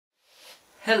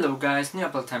Hello guys, New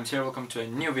Apple Times here, welcome to a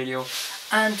new video.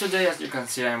 And today, as you can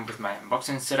see, I'm with my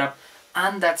unboxing setup,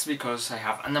 and that's because I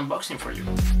have an unboxing for you.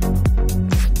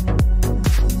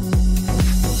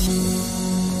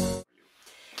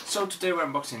 So today we're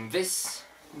unboxing this.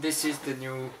 This is the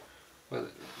new, well,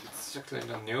 it's actually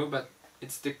not new, but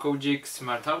it's the Koogeek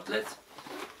Smart Outlet.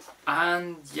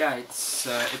 And yeah, it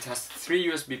has 3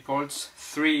 USB ports,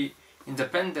 3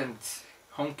 independent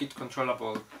HomeKit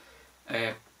controllable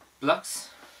plugs,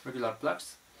 regular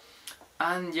plugs,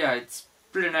 and yeah, it's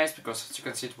pretty nice because as you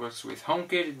can see it works with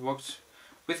HomeKit, it works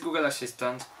with Google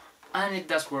Assistant, and it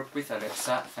does work with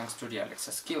Alexa thanks to the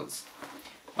Alexa skills.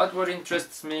 But what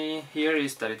interests me here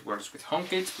is that it works with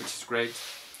HomeKit, which is great,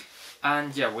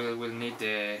 and yeah, we'll need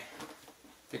the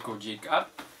Koogeek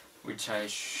app, which I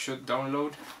should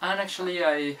download. And actually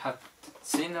I had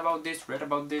seen about this, read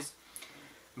about this,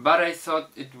 but I thought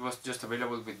it was just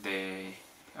available with the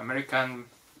American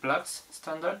plugs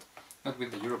standard, not with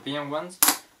the European ones,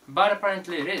 but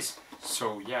apparently it is.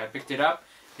 So yeah, I picked it up.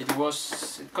 It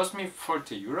cost me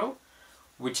 €40,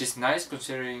 which is nice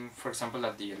considering, for example,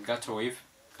 that the Elgato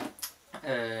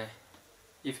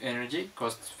if Energy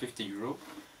costs €50,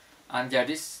 and yeah,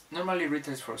 this normally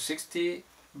retails for 60,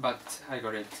 but I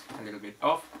got it a little bit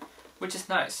off, which is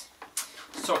nice.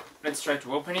 So let's try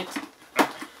to open it.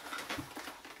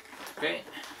 Okay,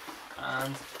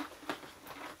 and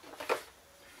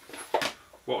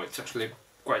wow, it's actually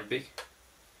quite big.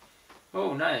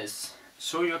 Oh, nice.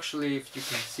 So you actually, if you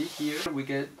can see here, we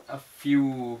get a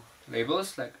few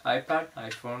labels like iPad,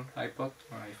 iPhone, iPod,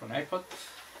 or iPhone, iPod.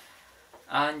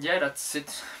 And yeah, that's it.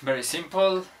 Very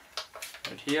simple.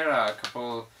 Right here are a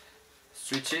couple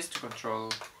switches to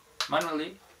control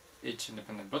manually each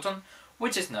independent button,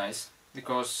 which is nice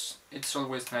because it's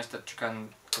always nice that you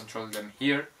can control them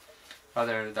here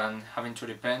rather than having to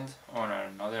depend on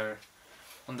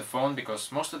the phone,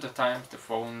 because most of the time the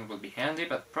phone will be handy,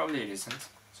 but probably it isn't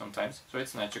sometimes. So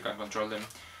it's nice you can control them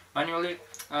manually.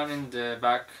 And in the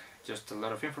back, just a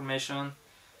lot of information,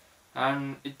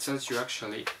 and it tells you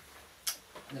actually,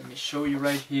 let me show you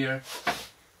right here.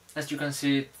 As you can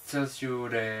see, it tells you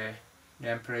the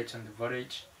amperage and the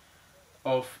voltage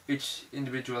of each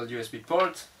individual USB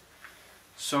port.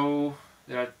 So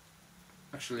the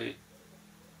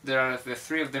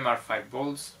 3 of them are 5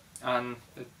 volts, and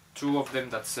the 2 of them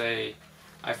that say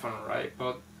iPhone or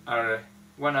iPod are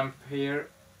 1 ampere,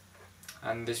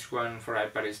 and this one for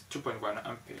iPad is 2.1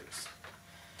 amperes.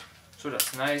 So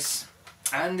that's nice,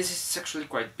 and this is actually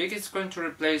quite big. It's going to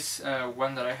replace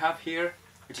one that I have here,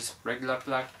 which is a regular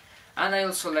plug, and I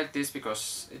also like this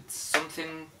because it's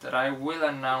something that I will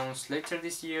announce later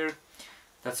this year.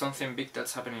 That's something big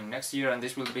that's happening next year, and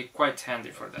this will be quite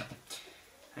handy for that.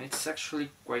 And it's actually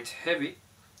quite heavy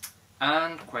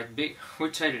and quite big,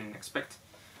 which I didn't expect,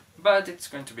 but it's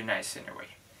going to be nice anyway.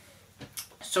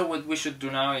 So what we should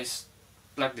do now is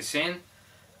plug this in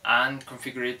and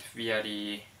configure it via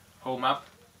the Home app,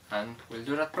 and we'll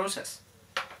do that process.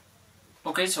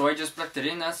 Okay, so I just plugged it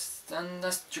in, and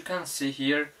as you can see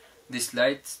here, this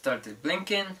light started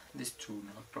blinking. These two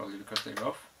not, probably because they're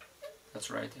off.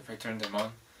 That's right, if I turn them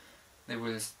on they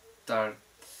will start.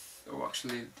 Oh,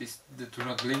 actually they do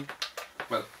not blink.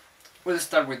 Well, we'll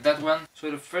start with that one. So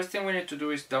the first thing we need to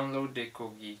do is download the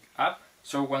Koogeek app.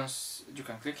 So once you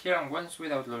can click here, and once we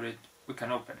download it, we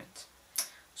can open it.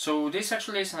 So this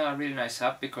actually is a really nice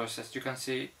app because, as you can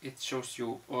see, it shows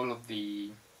you all of the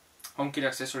HomeKit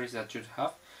accessories that you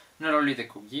have. Not only the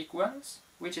Koogeek ones,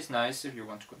 which is nice if you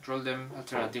want to control them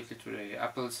alternatively to the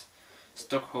Apple's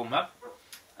stock Home app.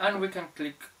 And we can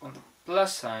click on the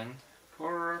plus sign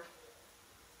for,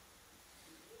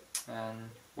 and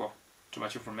well, too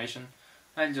much information.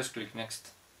 I'll just click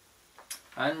next,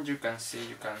 and you can see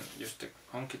you can use the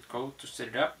HomeKit code to set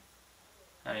it up,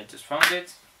 and it just found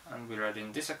it, and we're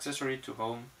adding this accessory to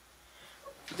home.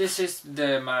 This is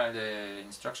the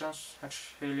instructions.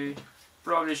 Actually,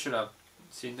 probably should have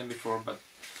seen them before, but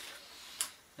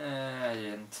I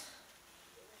didn't.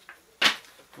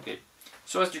 Okay,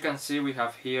 so as you can see, we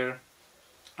have here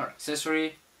our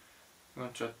accessory. We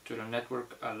want to the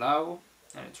network allow,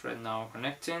 and it's right now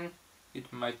connecting.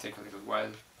 It might take a little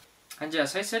while. And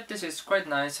yes, I said this is quite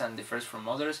nice and differs from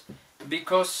others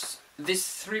because these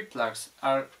 3 plugs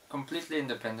are completely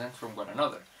independent from one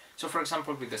another. So for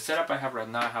example, with the setup I have right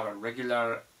now, I have a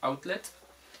regular outlet,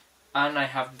 and I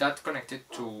have that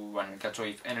connected to an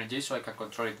Elgato Energy, so I can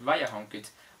control it via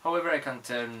HomeKit. However, I can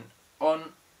turn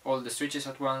on all the switches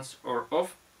at once or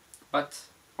off, but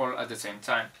all at the same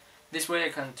time. This way I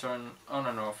can turn on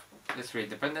and off the 3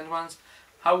 independent ones.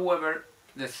 However,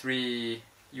 the 3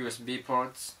 USB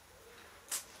ports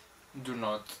do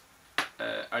not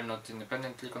are not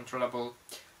independently controllable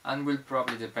and will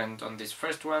probably depend on this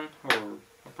first one, or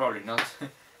probably not.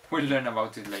 We'll learn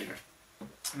about it later.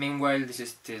 Meanwhile, this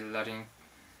is still adding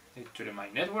it to my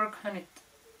network, and it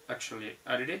actually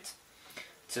added it.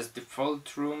 It says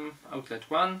default room outlet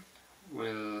 1.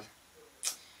 We'll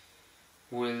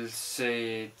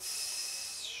say it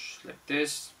like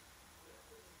this.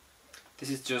 This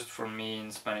is just for me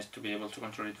in Spanish to be able to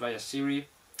control it via Siri.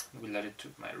 We'll add it to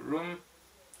my room,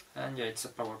 and yeah, it's a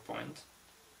PowerPoint.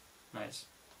 Nice.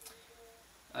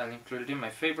 I'll include it in my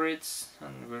favorites,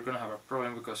 and we're gonna have a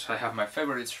problem because I have my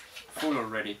favorites full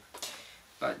already.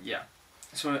 But yeah,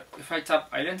 so if I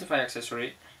tap identify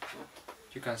accessory,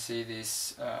 you can see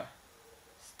this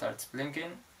starts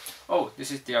blinking. Oh,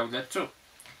 this is the outlet too.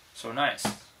 So nice.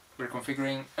 We're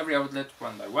configuring every outlet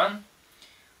one by one.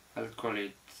 I'll call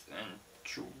it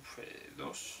enchufe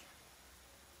 2.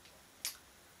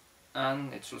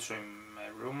 And it's also in my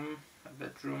room, my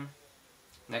bedroom.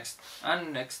 Next,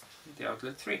 and next, the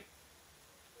outlet 3.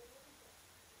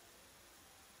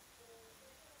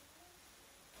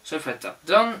 So if I tap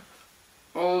done,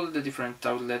 all the different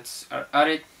outlets are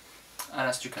added, and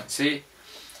as you can see,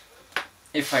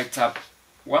 if I tap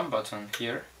one button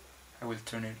here, I will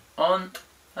turn it on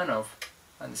and off,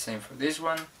 and the same for this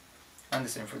one, and the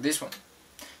same for this one.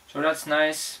 So that's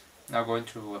nice. Now going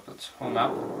to Apple's Home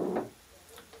app.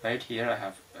 Right here I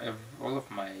have all of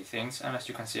my things, and as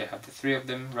you can see I have the 3 of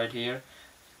them right here.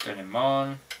 Turn them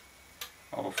on,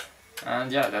 off,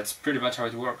 and yeah, that's pretty much how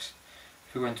it works.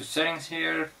 If we go into settings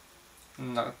here,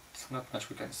 not much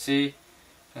we can see. You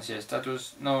can see a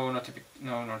status, no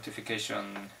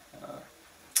notification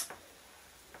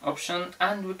option,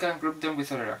 and we can group them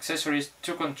with other accessories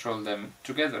to control them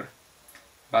together.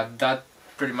 But that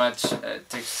pretty much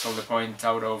takes all the point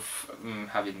out of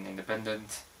having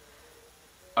independent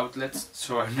outlets,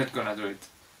 so I'm not gonna do it.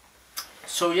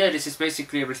 So yeah, this is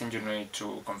basically everything you need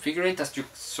to configure it. As you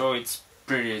saw, it's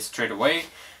pretty straight away.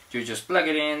 You just plug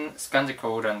it in, scan the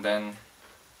code, and then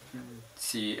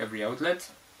see every outlet.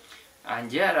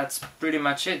 And yeah, that's pretty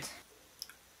much it.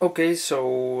 Okay,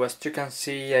 so as you can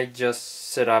see, I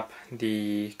just set up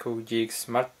the Koogeek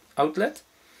Smart Outlet,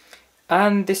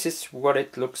 and this is what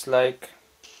it looks like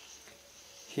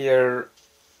here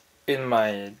in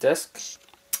my desk.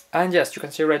 And yes, you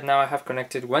can see right now I have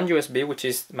connected one USB, which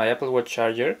is my Apple Watch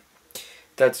charger.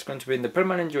 That's going to be in the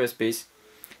permanent USBs.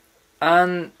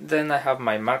 And then I have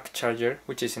my Mac charger,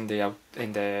 which is in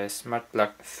the Smart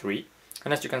Plug 3.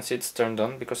 And as you can see, it's turned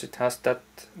on because it has that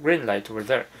green light over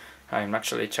there. I'm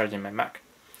actually charging my Mac.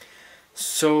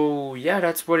 So yeah,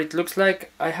 that's what it looks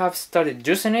like. I have started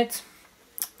using it.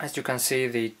 As you can see,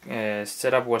 the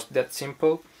setup was that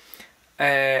simple.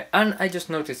 And I just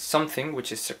noticed something,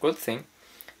 which is a good thing.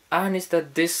 And it's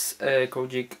that this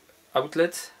Koogeek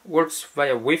outlet works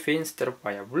via Wi-Fi instead of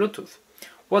via Bluetooth.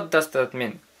 What does that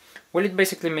mean? Well, it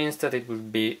basically means that it will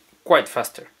be quite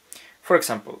faster. For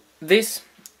example, this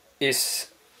is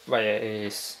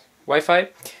via Wi-Fi,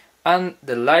 and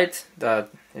the light that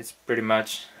is pretty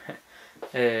much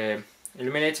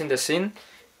illuminating the scene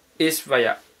is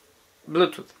via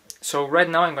Bluetooth. So right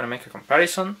now I'm going to make a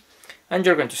comparison, and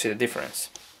you're going to see the difference.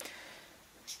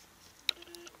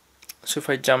 So if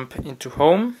I jump into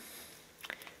home,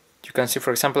 you can see,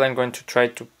 for example, I'm going to try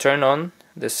to turn on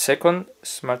the second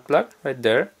smart plug right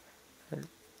there,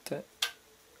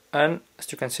 and as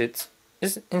you can see,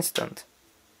 it's instant.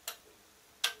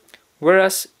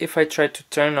 Whereas if I try to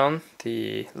turn on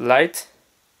the light,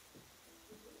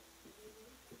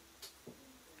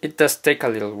 it does take a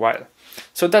little while.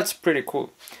 So that's pretty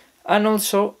cool. And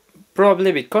also,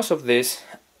 probably because of this,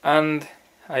 and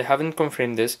I haven't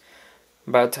confirmed this,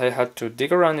 but I had to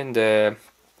dig around in the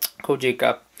Koogeek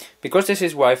app. Because this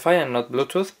is Wi-Fi and not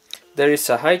Bluetooth, there is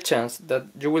a high chance that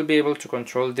you will be able to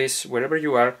control this wherever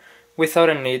you are without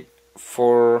a need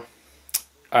for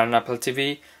an Apple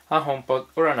TV, a HomePod,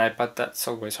 or an iPad that's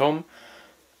always home,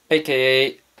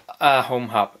 aka a home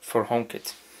hub for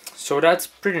HomeKit. So that's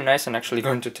pretty nice. I'm actually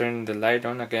going to turn the light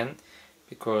on again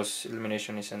because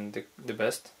illumination isn't the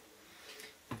best.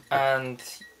 And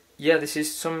yeah, this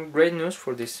is some great news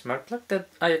for this smart plug that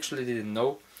I actually didn't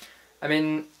know. I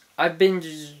mean, I've been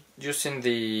using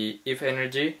the Eve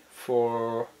Energy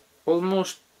for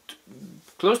almost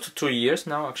close to 2 years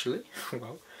now, actually.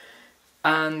 Wow.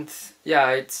 And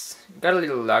yeah, it's got a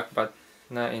little lag, but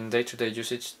in day-to-day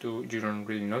usage you don't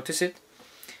really notice it.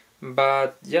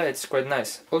 But yeah, it's quite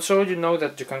nice. Also, you know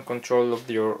that you can control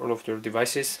all of your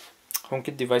devices,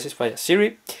 HomeKit devices, via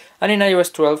Siri. And in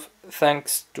iOS 12,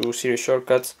 thanks to Siri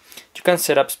shortcuts, you can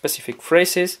set up specific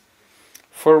phrases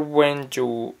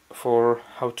for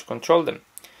how to control them.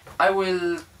 I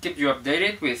will keep you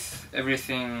updated with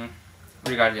everything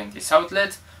regarding this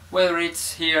outlet, whether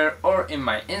it's here or in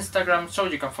my Instagram, so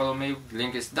you can follow me. The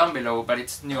link is down below, but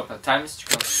it's new Apple times, you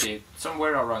can see it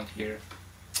somewhere around here.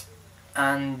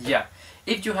 And yeah,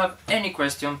 if you have any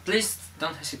question, please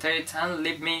don't hesitate and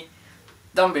leave me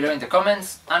down below in the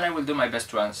comments, and I will do my best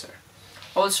to answer.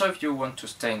 Also, if you want to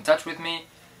stay in touch with me,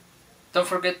 don't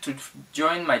forget to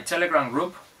join my Telegram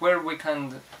group, where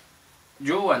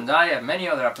you and I and many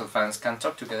other Apple fans can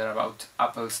talk together about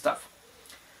Apple stuff.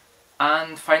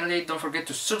 And finally, don't forget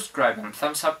to subscribe and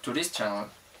thumbs up to this channel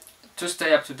to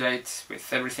stay up to date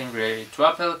with everything related to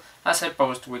Apple, as I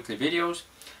post weekly videos.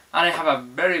 And I have a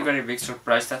very big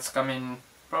surprise that's coming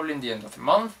probably in the end of the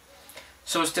month,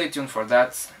 so stay tuned for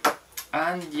that.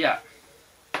 And yeah,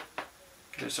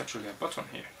 there's actually a button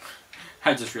here.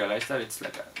 I just realized that it's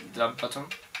like a dumb button,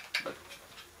 but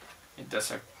it does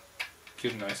a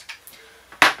cute noise.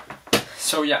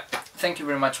 So yeah, thank you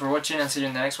very much for watching, and see you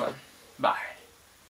in the next one. Bye.